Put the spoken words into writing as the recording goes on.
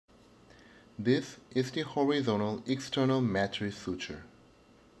This is the horizontal external mattress suture.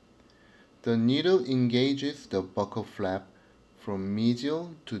 The needle engages the buccal flap from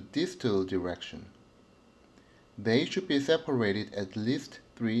medial to distal direction. They should be separated at least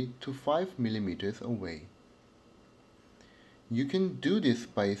 3 to 5 millimeters away. You can do this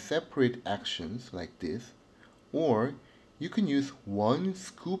by separate actions like this, or you can use one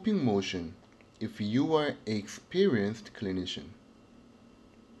scooping motion if you are an experienced clinician.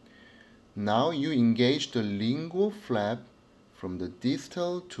 Now you engage the lingual flap from the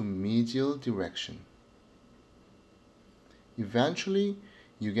distal to medial direction. Eventually,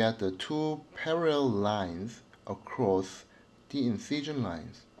 you get the two parallel lines across the incision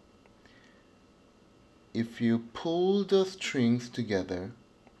lines. If you pull the strings together,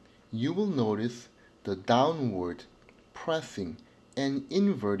 you will notice the downward, pressing, and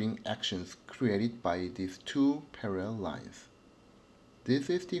inverting actions created by these two parallel lines.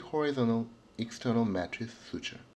 This is the horizontal external mattress suture.